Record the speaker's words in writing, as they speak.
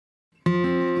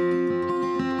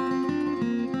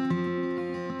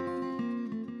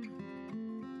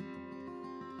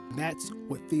That's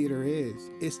what theater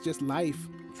is. It's just life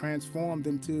transformed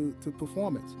into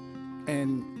performance.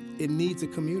 And it needs a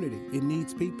community. It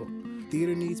needs people.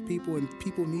 Theater needs people, and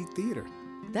people need theater.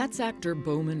 That's actor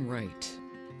Bowman Wright.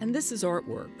 And this is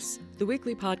Artworks, the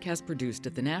weekly podcast produced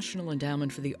at the National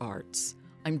Endowment for the Arts.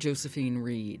 I'm Josephine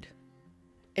Reed.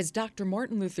 As Dr.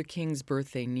 Martin Luther King's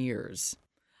birthday nears,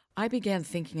 I began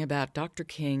thinking about Dr.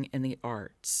 King and the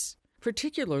arts,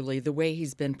 particularly the way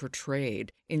he's been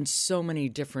portrayed in so many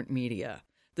different media,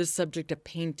 the subject of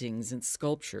paintings and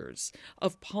sculptures,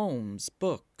 of poems,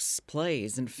 books,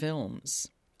 plays, and films.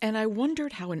 And I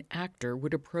wondered how an actor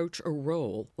would approach a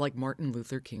role like Martin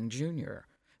Luther King Jr.,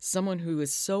 someone who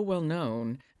is so well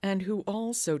known and who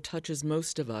also touches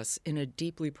most of us in a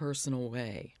deeply personal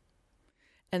way.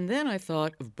 And then I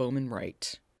thought of Bowman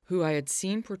Wright, who I had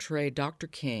seen portray Dr.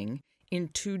 King in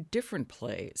two different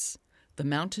plays, The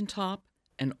Mountaintop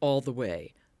and All the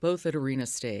Way, both at Arena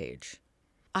Stage.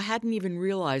 I hadn't even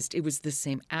realized it was the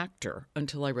same actor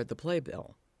until I read the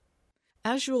playbill.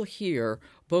 As you'll hear,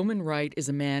 Bowman Wright is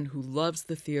a man who loves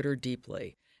the theater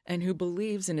deeply and who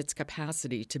believes in its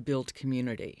capacity to build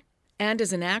community. And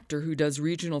as an actor who does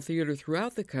regional theater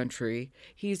throughout the country,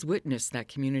 he's witnessed that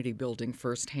community building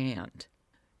firsthand.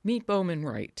 Meet Bowman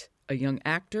Wright, a young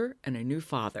actor and a new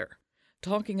father,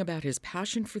 talking about his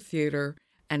passion for theater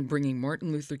and bringing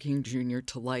Martin Luther King Jr.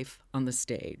 to life on the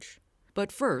stage.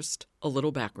 But first, a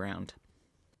little background.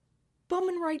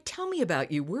 Bowman Wright, tell me about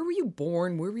you. Where were you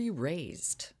born? Where were you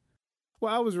raised?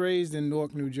 Well, I was raised in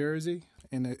Newark, New Jersey,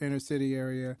 in the inner city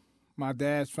area. My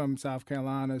dad's from South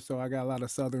Carolina, so I got a lot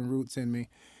of Southern roots in me.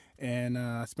 And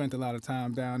I spent a lot of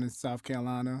time down in South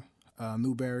Carolina,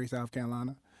 Newberry, South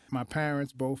Carolina. My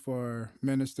parents both are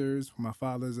ministers. My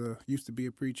father's used to be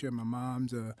a preacher. My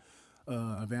mom's a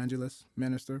evangelist,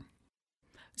 minister.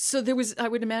 So there was, I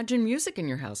would imagine, music in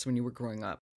your house when you were growing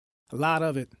up. A lot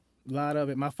of it.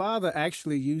 My father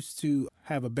actually used to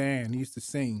have a band. He used to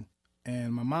sing.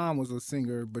 And my mom was a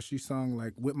singer, but she sung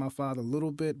like with my father a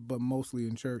little bit, but mostly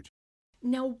in church.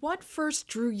 Now, what first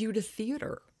drew you to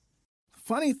theater?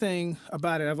 Funny thing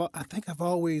about it, I think I've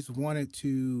always wanted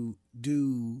to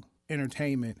do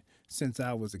entertainment since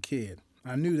I was a kid.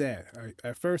 I knew that.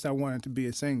 At first, I wanted to be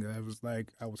a singer.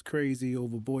 I was crazy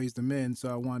over Boyz II Men,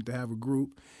 so I wanted to have a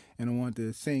group, and I wanted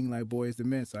to sing like Boyz II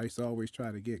Men, so I used to always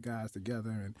try to get guys together.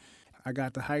 And I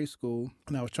got to high school,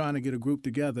 and I was trying to get a group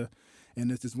together, and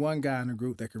there's this one guy in the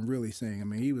group that can really sing. I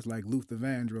mean, he was like Luther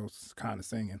Vandross kind of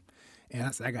singing, and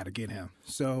I said, I got to get him.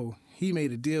 So he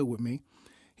made a deal with me.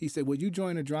 He said, well, you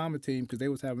join the drama team, because they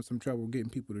was having some trouble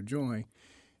getting people to join,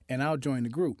 and I'll join the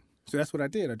group. So that's what I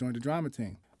did. I joined the drama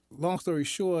team. Long story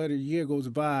short, a year goes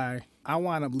by. I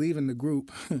wound up leaving the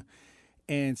group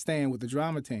and staying with the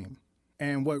drama team.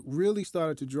 And what really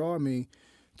started to draw me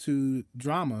to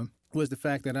drama was the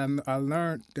fact that I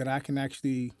learned that I can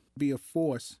actually be a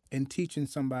force in teaching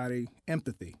somebody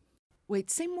empathy. Wait,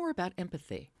 say more about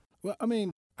empathy. Well, I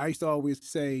mean, I used to always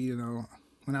say,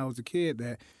 when I was a kid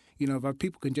that, if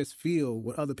people can just feel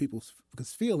what other people's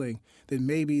feeling, then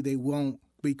maybe they won't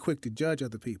be quick to judge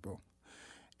other people.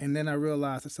 And then I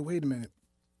realized, I said, wait a minute,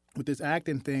 with this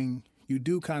acting thing, you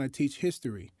do kind of teach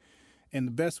history. And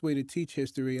the best way to teach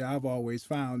history, I've always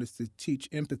found, is to teach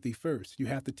empathy first. You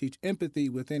have to teach empathy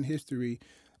within history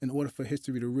in order for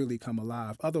history to really come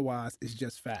alive. Otherwise, it's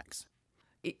just facts.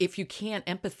 If you can't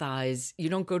empathize, you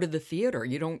don't go to the theater,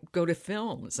 you don't go to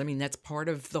films. I mean, that's part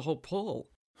of the whole pull.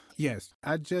 Yes.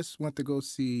 I just went to go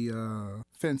see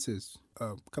Fences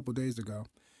a couple days ago.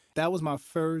 That was my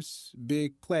first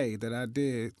big play that I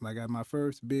did. Like, I had my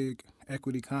first big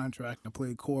equity contract. I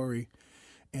played Corey.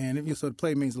 And so the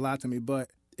play means a lot to me.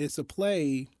 But it's a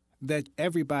play that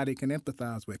everybody can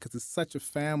empathize with because it's such a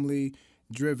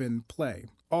family-driven play.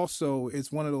 Also,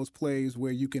 it's one of those plays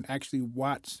where you can actually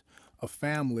watch a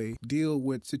family deal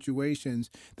with situations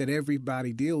that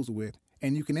everybody deals with.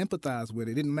 And you can empathize with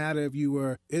it. It didn't matter if you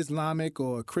were Islamic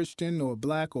or Christian or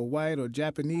black or white or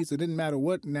Japanese. It didn't matter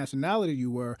what nationality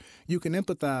you were. You can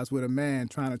empathize with a man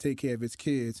trying to take care of his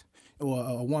kids, or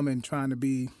a woman trying to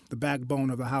be the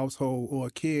backbone of the household, or a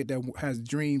kid that has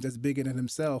dreams that's bigger than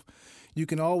himself. You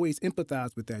can always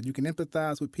empathize with that. You can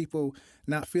empathize with people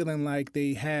not feeling like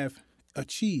they have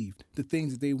achieved the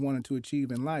things that they wanted to achieve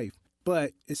in life.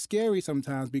 But it's scary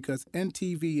sometimes because in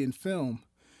TV and film,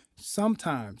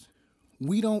 sometimes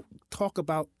we don't talk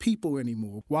about people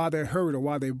anymore. While they're hurt or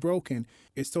while they're broken,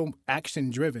 it's so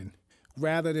action-driven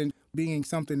rather than being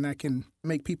something that can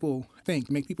make people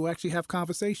think, make people actually have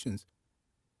conversations.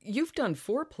 You've done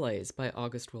 4 plays by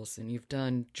August Wilson. You've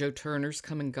done Joe Turner's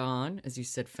Come and Gone, as you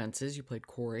said, Fences, you played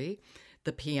Corey,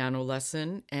 The Piano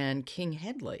Lesson, and King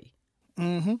Hedley.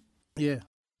 Mm-hmm. Yeah.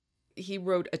 he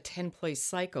wrote a 10-play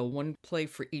cycle, one play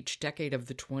for each decade of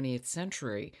the 20th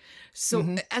century.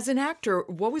 So as an actor,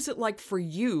 what was it like for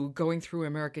you going through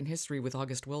American history with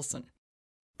August Wilson?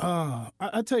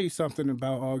 I'll tell you something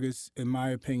about August, in my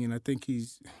opinion. I think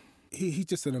he's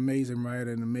just an amazing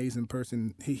writer, an amazing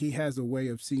person. He has a way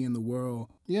of seeing the world.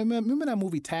 Yeah, remember that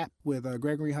movie Tap with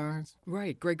Gregory Hines?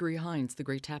 Right, Gregory Hines, the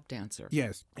great tap dancer.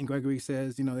 Yes, and Gregory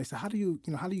says, they said, how do you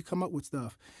come up with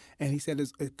stuff? And he said,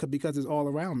 because it's all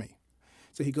around me.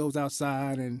 So he goes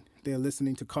outside and they're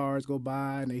listening to cars go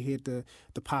by and they hear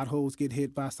the potholes get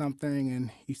hit by something, and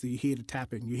you hear the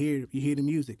tapping, you hear the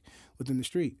music within the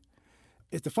street.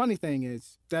 The funny thing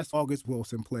is, that's August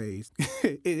Wilson plays.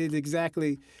 It's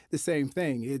exactly the same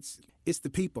thing. It's the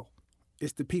people.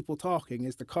 It's the people talking.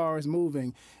 It's the cars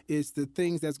moving. It's the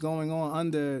things that's going on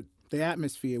under the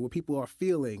atmosphere, what people are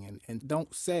feeling and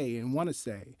don't say and want to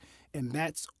say. And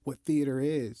that's what theater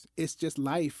is. It's just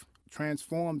life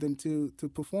transformed into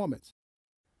performance.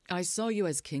 I saw you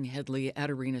as King Hedley at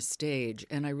Arena Stage,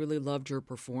 and I really loved your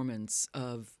performance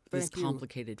of this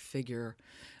complicated figure.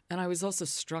 And I was also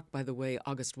struck by the way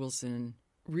August Wilson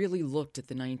really looked at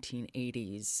the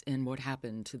 1980s and what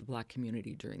happened to the Black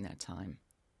community during that time.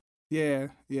 Yeah.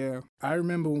 I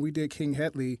remember when we did King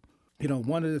Hedley,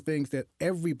 one of the things that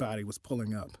everybody was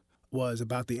pulling up was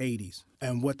about the 80s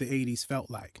and what the 80s felt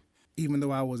like. Even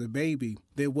though I was a baby,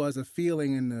 there was a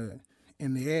feeling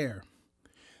in the air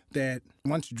that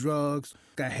once drugs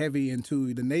got heavy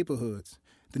into the neighborhoods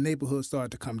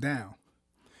started to come down.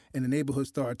 And the neighborhood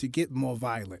started to get more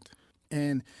violent.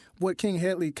 And what King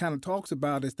Hedley kind of talks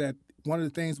about is that one of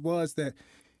the things was that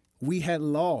we had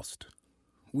lost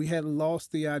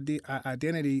the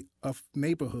identity of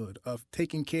neighborhood, of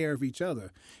taking care of each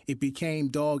other. It became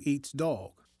dog eats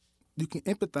dog. You can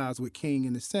empathize with King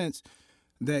in the sense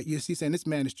that he's saying this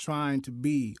man is trying to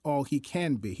be all he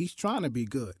can be. He's trying to be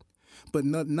good, but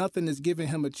nothing is giving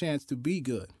him a chance to be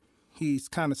good. He's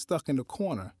kind of stuck in the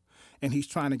corner. And he's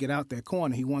trying to get out that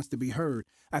corner. He wants to be heard.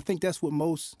 I think that's what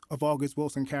most of August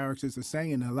Wilson characters are saying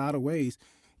in a lot of ways.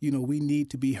 We need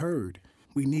to be heard.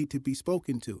 We need to be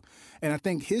spoken to. And I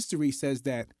think history says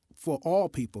that for all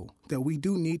people, that we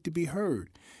do need to be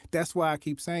heard. That's why I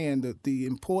keep saying that the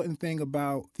important thing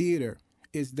about theater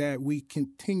is that we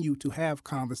continue to have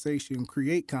conversation,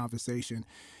 create conversation.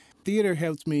 Theater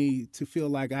helps me to feel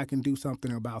like I can do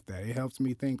something about that. It helps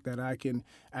me think that I can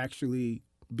actually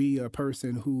be a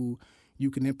person who you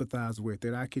can empathize with,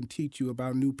 that I can teach you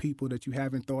about new people that you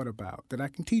haven't thought about, that I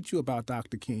can teach you about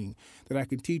Dr. King, that I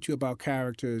can teach you about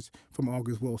characters from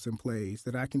August Wilson plays,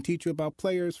 that I can teach you about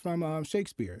players from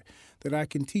Shakespeare, that I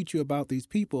can teach you about these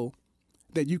people,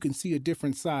 that you can see a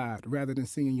different side rather than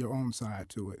seeing your own side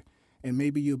to it. And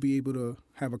maybe you'll be able to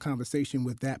have a conversation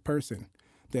with that person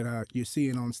that you're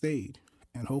seeing on stage,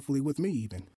 and hopefully with me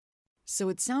even. So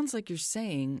it sounds like you're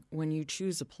saying when you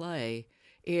choose a play,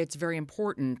 it's very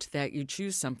important that you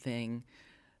choose something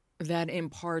that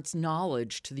imparts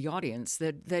knowledge to the audience,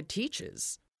 that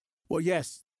teaches. Well,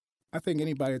 yes. I think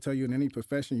anybody will tell you in any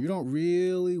profession, you don't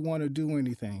really want to do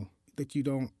anything that you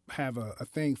don't have a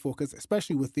thing for, because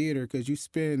especially with theater, because you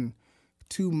spend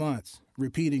 2 months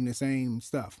repeating the same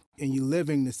stuff, and you're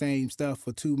living the same stuff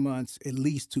for 2 months, at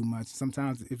least 2 months.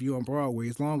 Sometimes if you're on Broadway,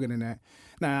 it's longer than that.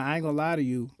 Now, I ain't gonna lie to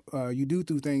you. You do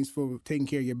things for taking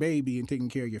care of your baby and taking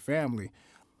care of your family.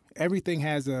 Everything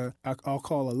has I'll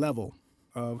call a level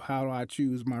of how do I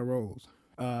choose my roles.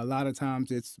 A lot of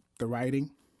times it's the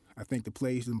writing. I think the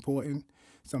play is important.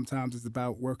 Sometimes it's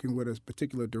about working with a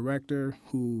particular director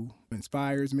who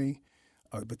inspires me,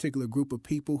 a particular group of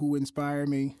people who inspire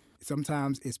me.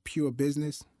 Sometimes it's pure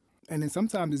business. And then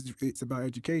sometimes it's about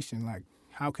education, like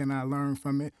how can I learn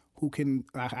from it? Who can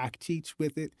I teach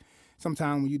with it?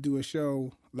 Sometimes when you do a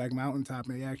show like Mountaintop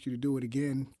and they ask you to do it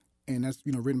again, and that's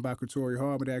written by Katori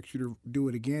Hall, but they ask you to do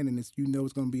it again, and it's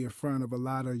it's going to be in front of a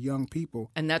lot of young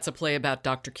people. And that's a play about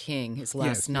Dr. King, his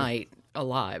last night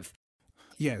alive.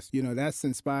 Yes, that's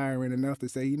inspiring enough to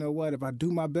say, what, if I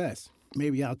do my best,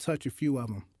 maybe I'll touch a few of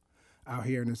them out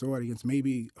here in this audience.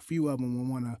 Maybe a few of them will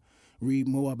want to read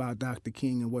more about Dr.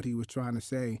 King and what he was trying to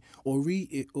say, or read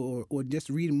it, or just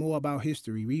read more about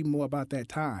history, read more about that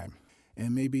time.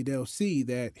 And maybe they'll see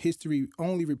that history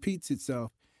only repeats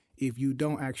itself if you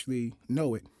don't actually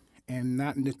know it. And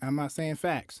I'm not saying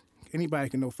facts. Anybody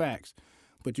can know facts,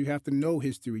 but you have to know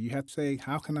history. You have to say,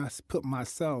 how can I put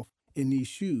myself in these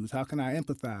shoes? How can I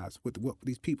empathize with what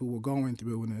these people were going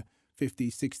through in the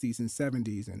 50s, 60s, and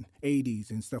 70s, and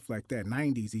 80s, and stuff like that,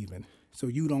 90s even, so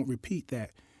you don't repeat that,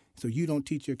 so you don't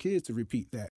teach your kids to repeat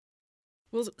that.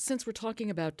 Well, since we're talking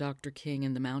about Dr. King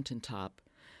and the Mountaintop,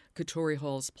 Katori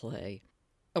Hall's play,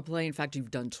 a play, in fact,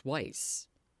 you've done twice.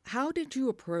 How did you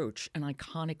approach an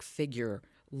iconic figure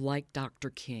like Dr.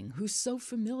 King, who's so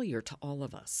familiar to all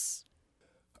of us?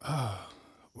 Oh,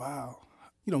 wow.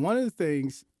 One of the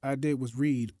things I did was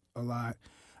read a lot.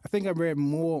 I think I read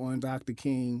more on Dr.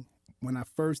 King when I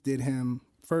first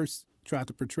tried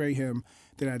to portray him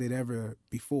than I did ever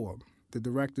before. The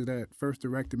director that first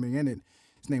directed me in it,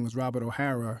 his name was Robert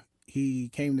O'Hara. He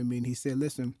came to me and he said,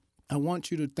 listen, I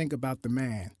want you to think about the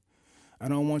man. I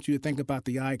don't want you to think about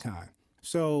the icon.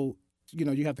 So,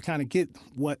 you have to kind of get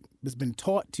what has been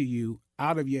taught to you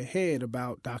out of your head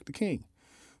about Dr. King.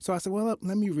 So I said, well,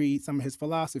 let me read some of his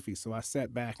philosophy. So I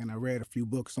sat back and I read a few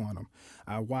books on him.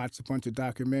 I watched a bunch of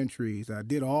documentaries. I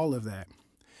did all of that.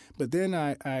 But then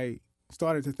I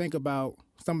started to think about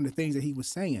some of the things that he was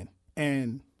saying.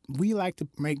 And we like to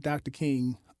make Dr.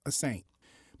 King a saint.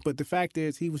 But the fact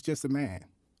is, he was just a man.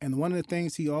 And one of the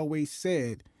things he always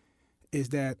said is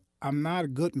that I'm not a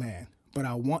good man, but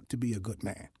I want to be a good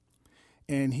man.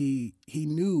 And he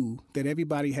knew that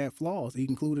everybody had flaws,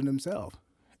 including himself.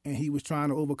 And he was trying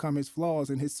to overcome his flaws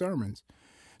in his sermons.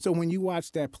 So when you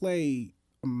watch that play,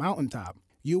 Mountaintop,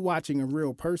 you're watching a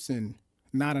real person,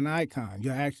 not an icon.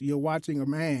 You're watching a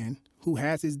man who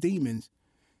has his demons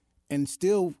and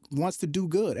still wants to do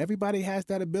good. Everybody has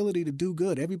that ability to do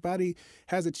good. Everybody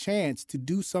has a chance to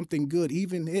do something good,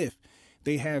 even if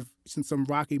they have some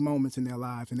rocky moments in their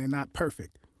lives and they're not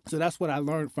perfect. So that's what I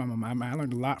learned from him. I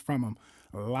learned a lot from him.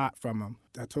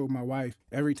 I told my wife,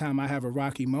 every time I have a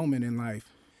rocky moment in life,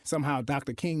 somehow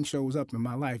Dr. King shows up in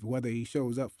my life, whether he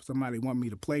shows up, somebody want me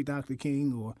to play Dr.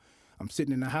 King, or I'm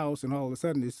sitting in the house and all of a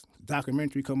sudden this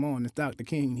documentary come on, it's Dr.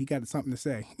 King, he got something to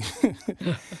say.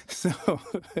 So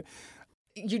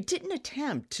you didn't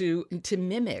attempt to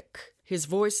mimic his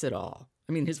voice at all.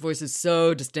 I mean, his voice is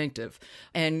so distinctive.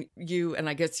 And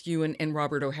I guess you and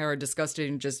Robert O'Hara discussed it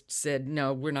and just said,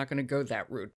 no, we're not going to go that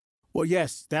route. Well,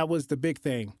 yes, that was the big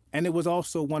thing. And it was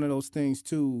also one of those things,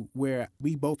 too, where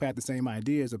we both had the same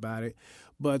ideas about it.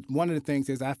 But one of the things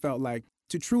is I felt like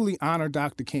to truly honor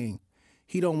Dr. King,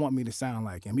 he don't want me to sound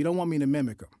like him. He don't want me to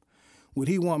mimic him. What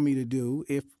he want me to do,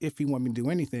 if he want me to do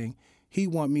anything, he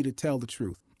want me to tell the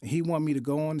truth. He want me to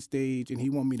go on stage and he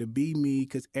want me to be me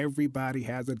because everybody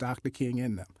has a Dr. King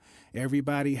in them.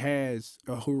 Everybody has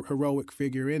a heroic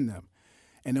figure in them.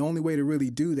 And the only way to really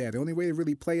do that, the only way to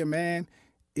really play a man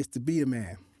is to be a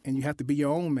man. And you have to be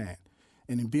your own man.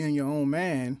 And in being your own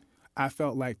man, I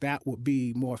felt like that would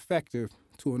be more effective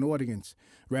to an audience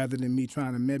rather than me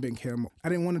trying to mimic him. I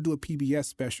didn't want to do a PBS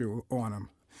special on him.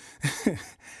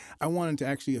 I wanted to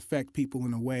actually affect people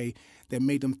in a way that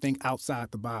made them think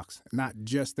outside the box, not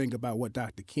just think about what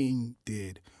Dr. King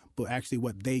did, but actually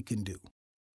what they can do.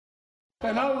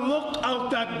 And I looked out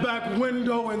that back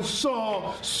window and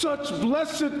saw such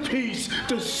blessed peace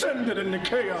descended into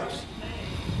chaos.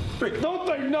 Don't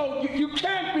they know you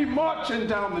can't be marching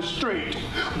down the street,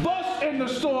 bust in the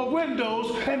store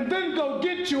windows, and then go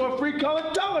get you a free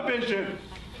color television?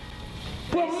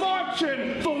 We're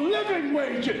marching for living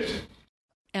wages.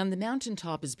 And the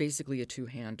Mountaintop is basically a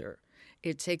two-hander.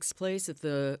 It takes place at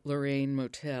the Lorraine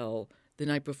Motel the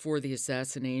night before the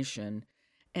assassination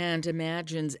and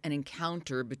imagines an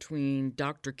encounter between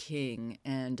Dr. King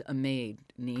and a maid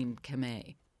named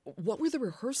Kamei. What were the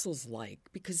rehearsals like?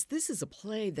 Because this is a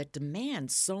play that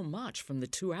demands so much from the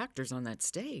two actors on that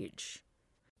stage.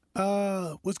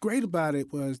 What's great about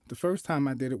it was the first time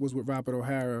I did it was with Robert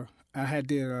O'Hara. I had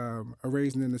did A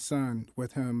Raisin in the Sun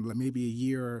with him like maybe a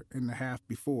year and a half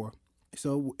before.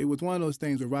 So it was one of those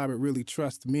things where Robert really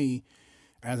trusts me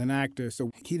as an actor.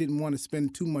 So he didn't want to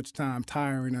spend too much time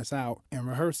tiring us out in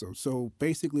rehearsal. So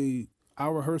basically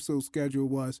our rehearsal schedule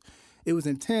was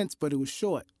intense, but it was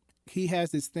short. He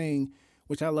has this thing,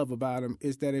 which I love about him,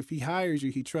 is that if he hires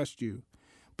you, he trusts you.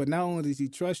 But not only does he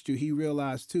trust you, he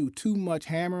realized, too much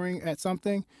hammering at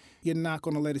something, you're not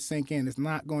going to let it sink in. It's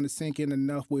not going to sink in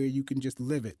enough where you can just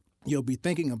live it. You'll be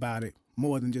thinking about it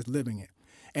more than just living it.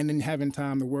 And then having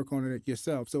time to work on it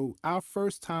yourself. So our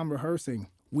first time rehearsing,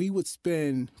 we would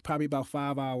spend probably about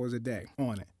 5 hours a day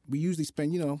on it. We usually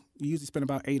spend,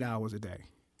 about 8 hours a day.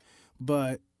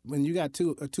 But when you got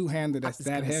a two-hander that's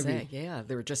that heavy. Yeah,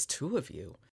 there were just two of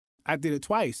you. I did it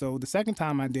twice. So the second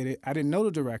time I did it, I didn't know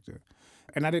the director.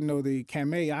 And I didn't know the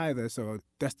Kamei either, so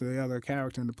that's the other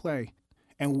character in the play.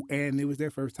 And it was their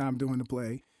first time doing the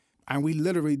play. And we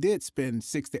literally did spend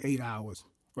 6 to 8 hours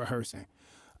rehearsing.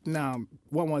 Now,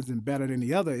 one wasn't better than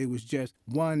the other. It was just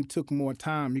one took more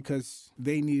time because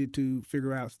they needed to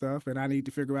figure out stuff, and I needed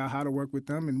to figure out how to work with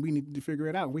them, and we needed to figure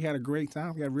it out. We had a great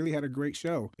time. We really had a great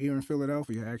show here in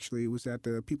Philadelphia, actually. It was at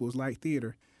the People's Light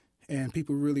Theater. and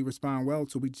people really respond well.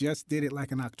 So we just did it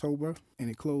like in October, and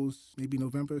it closed maybe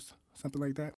November, something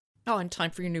like that. Oh, and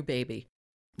time for your new baby.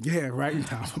 Yeah, right in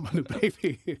time for my new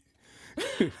baby.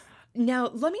 Now,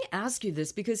 let me ask you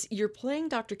this, because you're playing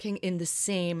Dr. King in the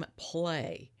same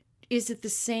play. Is it the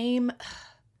same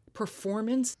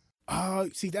performance?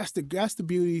 See, that's the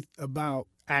beauty about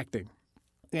acting.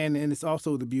 And it's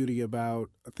also the beauty about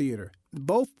theater.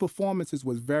 Both performances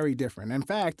was very different. In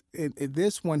fact, in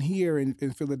this one here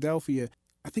in Philadelphia,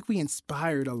 I think we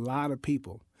inspired a lot of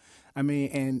people. I mean,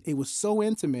 and it was so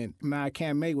intimate. My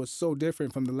cameo was so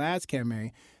different from the last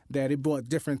cameo that it brought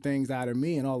different things out of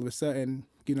me. And all of a sudden,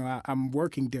 you know, I'm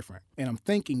working different and I'm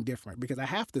thinking different because I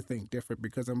have to think different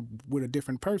because I'm with a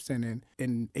different person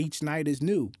and each night is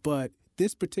new. But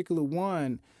this particular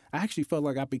one, I actually felt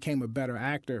like I became a better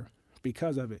actor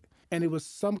because of it. And it was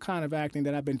some kind of acting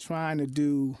that I've been trying to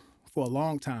do for a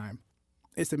long time.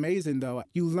 It's amazing, though.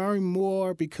 You learn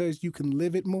more because you can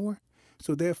live it more.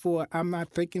 So therefore, I'm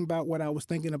not thinking about what I was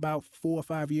thinking about 4 or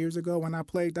 5 years ago when I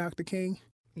played Dr. King.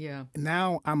 Yeah.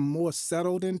 Now I'm more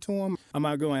settled into him. I'm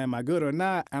not going, am I good or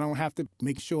not? I don't have to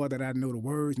make sure that I know the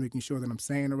words, making sure that I'm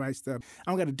saying the right stuff.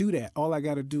 I don't got to do that. All I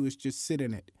got to do is just sit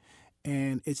in it.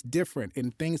 And it's different,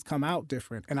 and things come out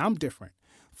different. And I'm different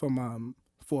from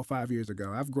 4 or 5 years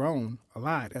ago. I've grown a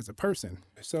lot as a person.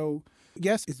 So,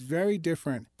 yes, it's very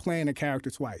different playing a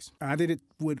character twice. I did it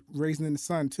with Raising in the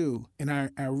Sun, too, and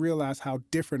I realized how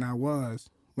different I was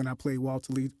when I played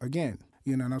Walter Lee again.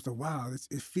 You know, and I was like, wow,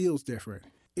 it feels different.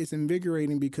 It's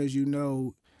invigorating because you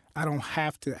know I don't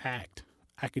have to act.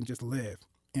 I can just live.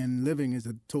 And living is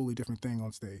a totally different thing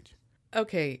on stage.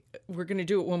 Okay, we're going to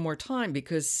do it one more time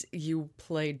because you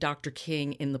played Dr.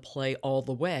 King in the play All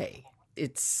the Way.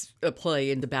 It's a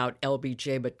play about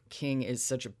LBJ, but King is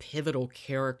such a pivotal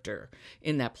character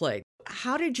in that play.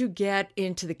 How did you get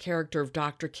into the character of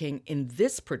Dr. King in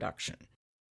this production?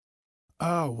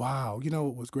 Oh, wow. You know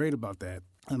what was great about that?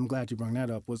 I'm glad you brought that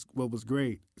up. What was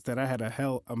great is that I had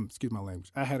excuse my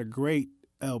language. I had a great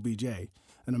LBJ,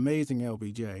 an amazing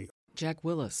LBJ. Jack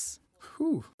Willis.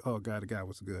 Whew. Oh, God, the guy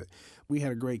was good. We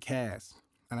had a great cast,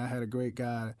 and I had a great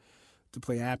guy to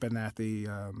play Abernathy,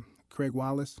 Craig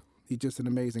Wallace. He's just an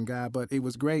amazing guy. But it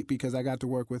was great because I got to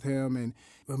work with him, and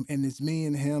it's me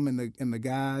and him and the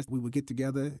guys. We would get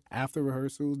together after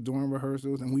rehearsals, during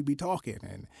rehearsals, and we'd be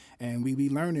talking, and we'd be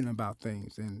learning about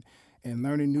things and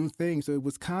learning new things. So it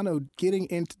was kind of getting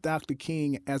into Dr.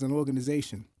 King as an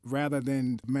organization rather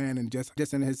than man and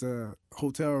just in his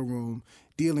hotel room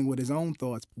dealing with his own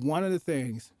thoughts. One of the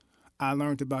things I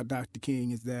learned about Dr.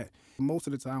 King is that most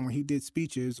of the time when he did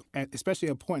speeches, especially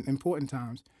at important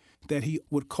times, that he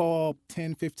would call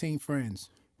 10, 15 friends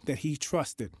that he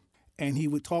trusted, and he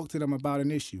would talk to them about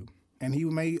an issue. And he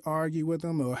may argue with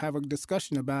them or have a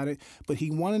discussion about it, but he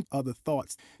wanted other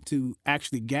thoughts to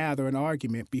actually gather an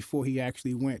argument before he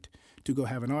actually went to go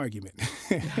have an argument.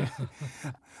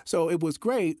 So it was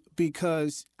great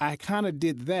because I kind of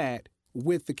did that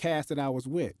with the cast that I was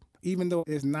with. Even though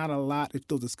there's not a lot of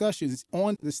those discussions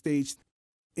on the stage,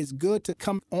 it's good to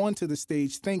come onto the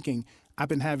stage thinking, I've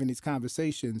been having these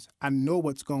conversations. I know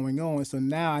what's going on, so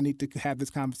now I need to have this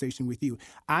conversation with you.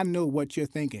 I know what you're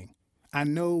thinking. I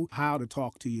know how to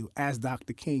talk to you as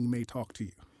Dr. King may talk to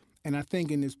you. And I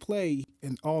think in this play,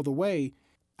 and All the Way,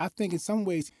 I think in some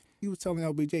ways he was telling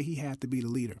LBJ he had to be the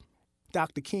leader.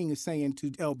 Dr. King is saying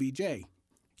to LBJ,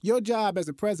 your job as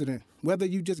a president, whether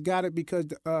you just got it because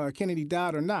Kennedy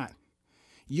died or not,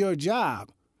 your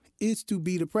job is to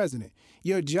be the president.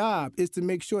 Your job is to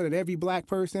make sure that every black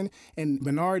person and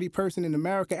minority person in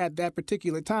America at that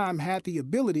particular time had the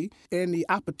ability and the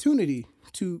opportunity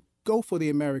to go for the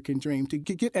American dream, to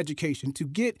get education, to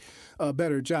get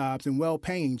better jobs and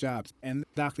well-paying jobs. And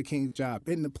Dr. King's job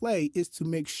in the play is to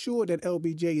make sure that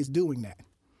LBJ is doing that.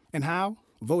 And how?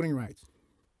 Voting rights.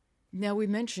 Now, we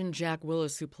mentioned Jack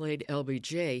Willis, who played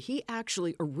LBJ. He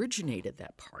actually originated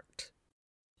that part.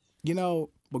 You know,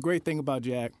 the great thing about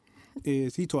Jack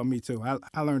is he taught me, too.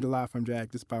 I learned a lot from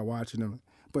Jack just by watching him.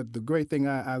 But the great thing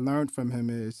I learned from him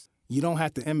is you don't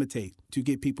have to imitate to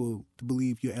get people to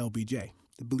believe you're LBJ,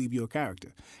 to believe you're a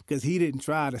character. Because he didn't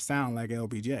try to sound like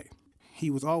LBJ. He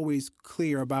was always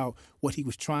clear about what he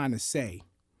was trying to say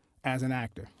as an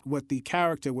actor, what the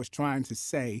character was trying to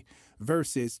say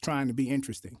versus trying to be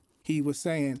interesting. He was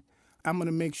saying, I'm going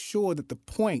to make sure that the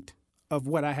point of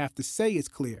what I have to say is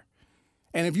clear.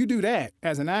 And if you do that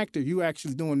as an actor, you're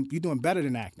doing better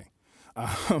than acting.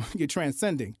 You're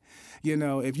transcending. You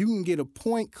know, if you can get a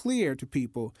point clear to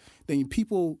people, then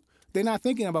they're not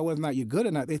thinking about whether or not you're good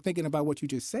or not. They're thinking about what you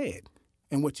just said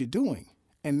and what you're doing.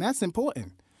 And that's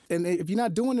important. And if you're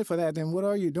not doing it for that, then what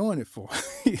are you doing it for?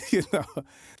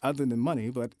 Other than money.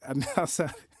 But I mean,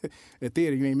 outside the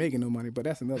theater, you ain't making no money, but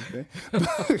that's another thing.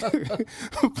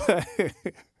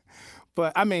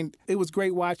 but I mean, it was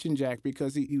great watching Jack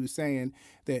because he was saying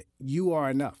that you are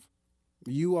enough.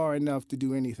 You are enough to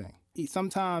do anything.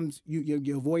 Sometimes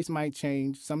your voice might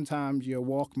change. Sometimes your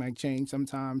walk might change.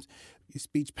 Sometimes your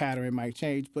speech pattern might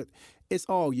change. But it's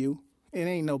all you. It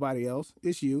ain't nobody else.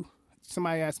 It's you.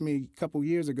 Somebody asked me a couple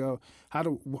years ago,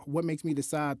 what makes me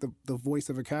decide the voice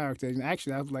of a character? And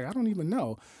actually, I was like, I don't even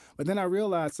know. But then I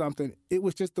realized something. It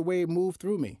was just the way it moved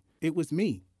through me. It was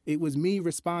me. It was me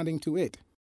responding to it.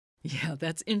 Yeah,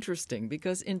 that's interesting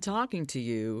because in talking to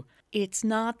you, it's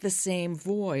not the same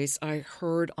voice I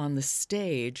heard on the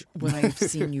stage when I've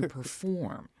seen you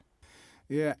perform.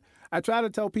 Yeah. I try to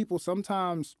tell people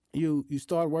sometimes you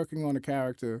start working on a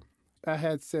character. I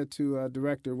had said to a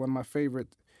director, one of my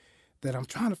favorites, that I'm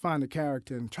trying to find a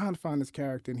character and trying to find this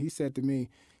character. And he said to me,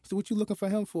 what you looking for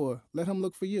him for? Let him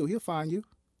look for you. He'll find you.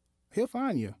 He'll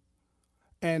find you.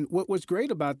 And what was great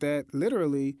about that,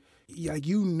 literally,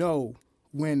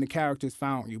 when the character's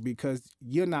found you because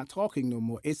you're not talking no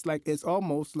more. It's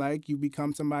almost like you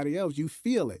become somebody else. You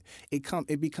feel it.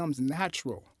 It becomes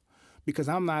natural because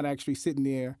I'm not actually sitting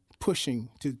there pushing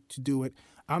to do it.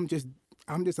 I'm just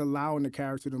allowing the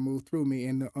character to move through me.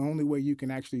 And the only way you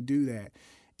can actually do that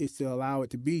is to allow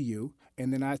it to be you.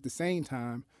 And then at the same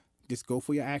time, just go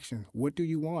for your action. What do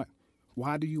you want?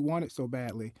 Why do you want it so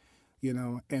badly?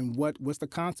 And what's the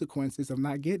consequences of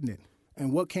not getting it?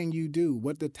 And what can you do?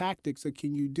 What the tactics that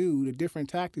can you do, the different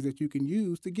tactics that you can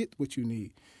use to get what you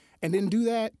need? And then do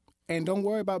that, and don't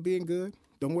worry about being good.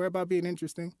 Don't worry about being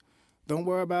interesting. Don't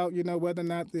worry about, whether or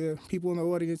not the people in the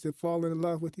audience have fallen in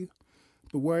love with you.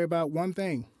 But worry about one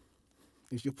thing,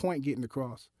 is your point getting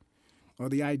across, or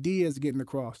the idea is getting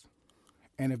across.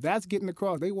 And if that's getting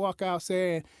across, they walk out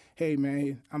saying, hey,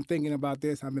 man, I'm thinking about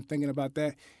this, I've been thinking about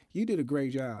that. You did a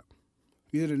great job.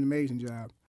 You did an amazing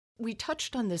job. We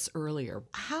touched on this earlier.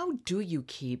 How do you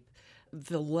keep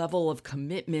the level of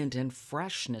commitment and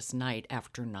freshness night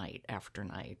after night after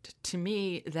night? To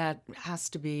me, that has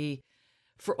to be,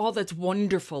 for all that's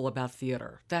wonderful about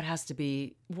theater, that has to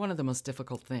be one of the most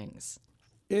difficult things.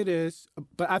 It is,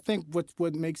 but I think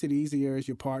what makes it easier is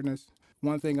your partners.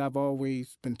 One thing I've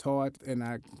always been taught and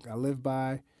I live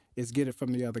by is get it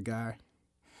from the other guy.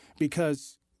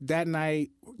 Because that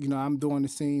night, I'm doing the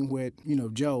scene with,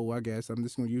 Joe, I guess. I'm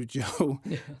just going to use Joe.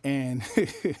 Yeah.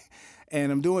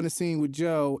 And I'm doing the scene with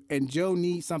Joe, and Joe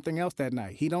needs something else that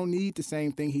night. He don't need the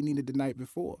same thing he needed the night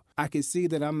before. I can see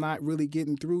that I'm not really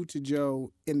getting through to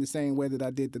Joe in the same way that I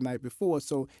did the night before.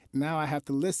 So now I have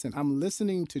to listen. I'm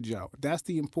listening to Joe. That's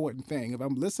the important thing. If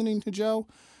I'm listening to Joe,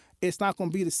 it's not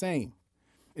going to be the same.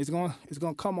 It's going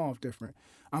to come off different.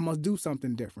 I'm going to do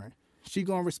something different. She's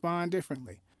going to respond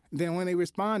differently. Then when they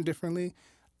respond differently,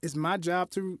 it's my job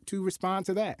to respond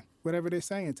to that, whatever they're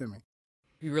saying to me.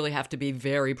 You really have to be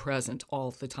very present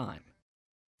all the time.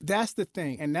 That's the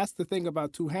thing, and that's the thing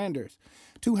about two-handers.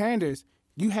 Two-handers,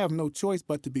 you have no choice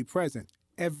but to be present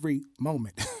every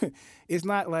moment. It's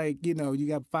not like, you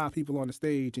got 5 people on the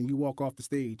stage and you walk off the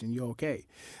stage and you're okay.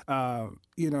 When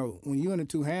you're in a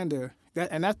two-hander,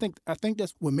 I think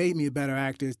that's what made me a better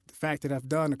actor is the fact that I've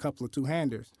done a couple of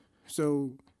two-handers.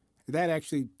 So that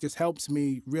actually just helps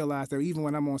me realize that even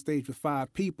when I'm on stage with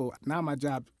 5 people, now my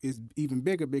job is even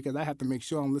bigger because I have to make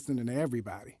sure I'm listening to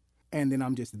everybody. And then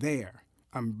I'm just there.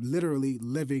 I'm literally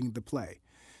living the play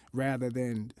rather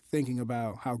than thinking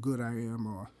about how good I am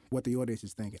or what the audience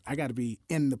is thinking. I got to be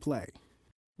in the play.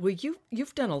 Well,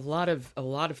 you've done a lot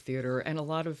of theater and a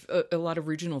lot of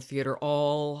regional theater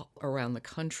all around the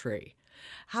country.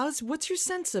 What's your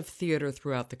sense of theater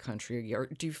throughout the country? Or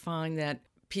do you find that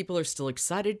people are still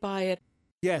excited by it?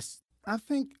 Yes, I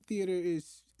think theater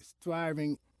is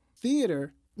thriving.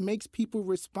 Theater makes people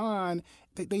respond.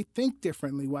 They think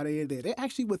differently while they're there. They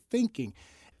actually were thinking.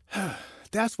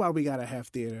 That's why we got to have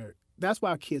theater. That's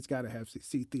why kids got to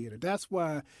see theater. That's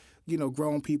why,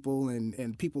 grown people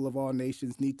and people of all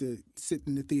nations need to sit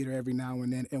in the theater every now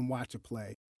and then and watch a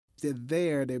play. They're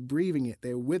there, they're breathing it,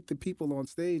 they're with the people on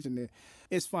stage, and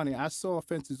it's funny. I saw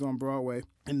Fences on Broadway,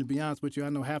 and to be honest with you, I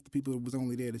know half the people was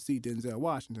only there to see Denzel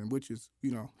Washington, which is,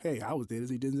 hey, I was there to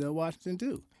see Denzel Washington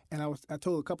too. And I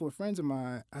told a couple of friends of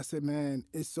mine, I said, man,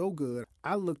 it's so good.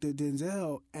 I looked at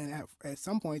Denzel, and at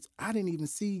some points, I didn't even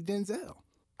see Denzel.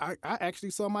 I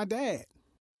actually saw my dad.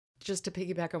 Just to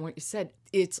piggyback on what you said,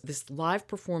 it's this live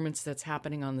performance that's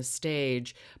happening on the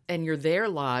stage, and you're there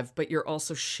live, but you're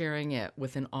also sharing it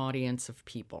with an audience of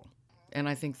people. And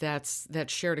I think that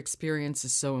shared experience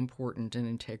is so important and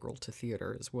integral to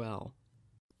theater as well.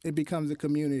 it becomes a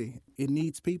community. It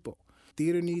needs people.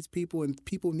 Theater needs people, and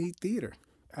people need theater.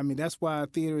 I mean, that's why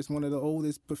theater is one of the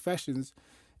oldest professions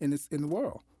in the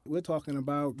world. We're talking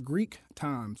about Greek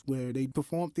times where they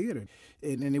performed theater.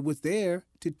 And it was there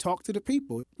to talk to the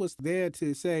people. It was there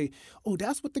to say, oh,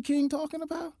 that's what the king talking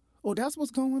about? Oh, that's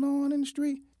what's going on in the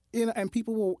street? And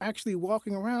people were actually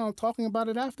walking around talking about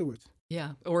it afterwards.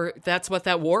 Yeah, or that's what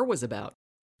that war was about.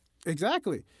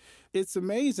 Exactly. It's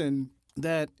amazing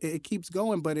that it keeps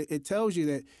going, but it tells you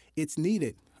that it's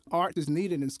needed. Art is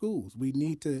needed in schools. We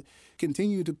need to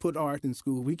continue to put art in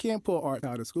school. We can't pull art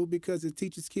out of school because it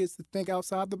teaches kids to think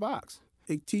outside the box.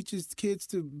 It teaches kids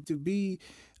to be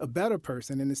a better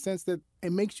person in the sense that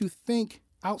it makes you think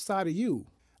outside of you,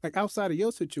 like outside of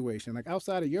your situation, like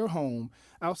outside of your home,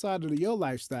 outside of your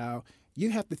lifestyle.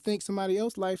 You have to think somebody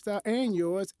else's lifestyle and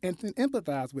yours and then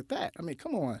empathize with that. I mean,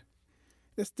 come on.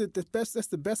 That's the best. That's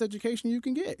the best education you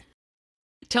can get.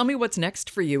 Tell me what's next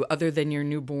for you other than your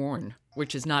newborn,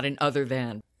 which is not an other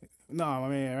than. No, I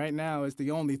mean, right now it's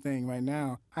the only thing right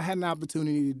now. I had an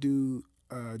opportunity to do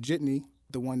Jitney,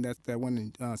 the one that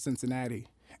went in Cincinnati.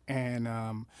 And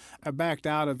I backed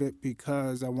out of it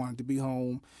because I wanted to be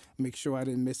home, make sure I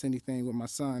didn't miss anything with my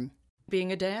son.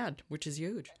 Being a dad, which is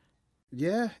huge.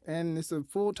 Yeah, and it's a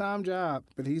full-time job,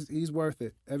 but he's worth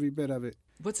it, every bit of it.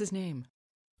 What's his name?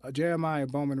 Jeremiah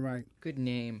Bowman Wright. Good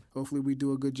name. Hopefully we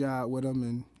do a good job with him,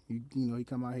 and he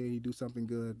come out here and he do something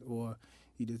good, or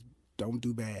he just don't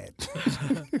do bad.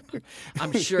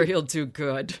 I'm sure he'll do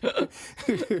good.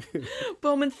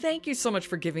 Bowman, thank you so much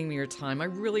for giving me your time. I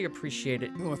really appreciate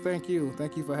it. Well, thank you.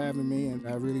 Thank you for having me, and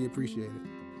I really appreciate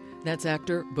it. That's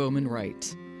actor Bowman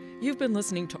Wright. You've been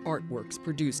listening to Artworks,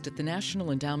 produced at the National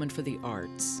Endowment for the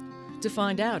Arts. To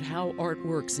find out how art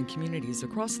works in communities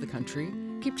across the country,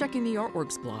 keep checking the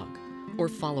Artworks blog or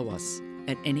follow us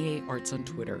at NEA Arts on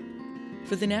Twitter.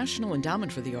 For the National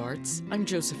Endowment for the Arts, I'm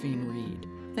Josephine Reed.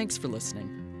 Thanks for listening.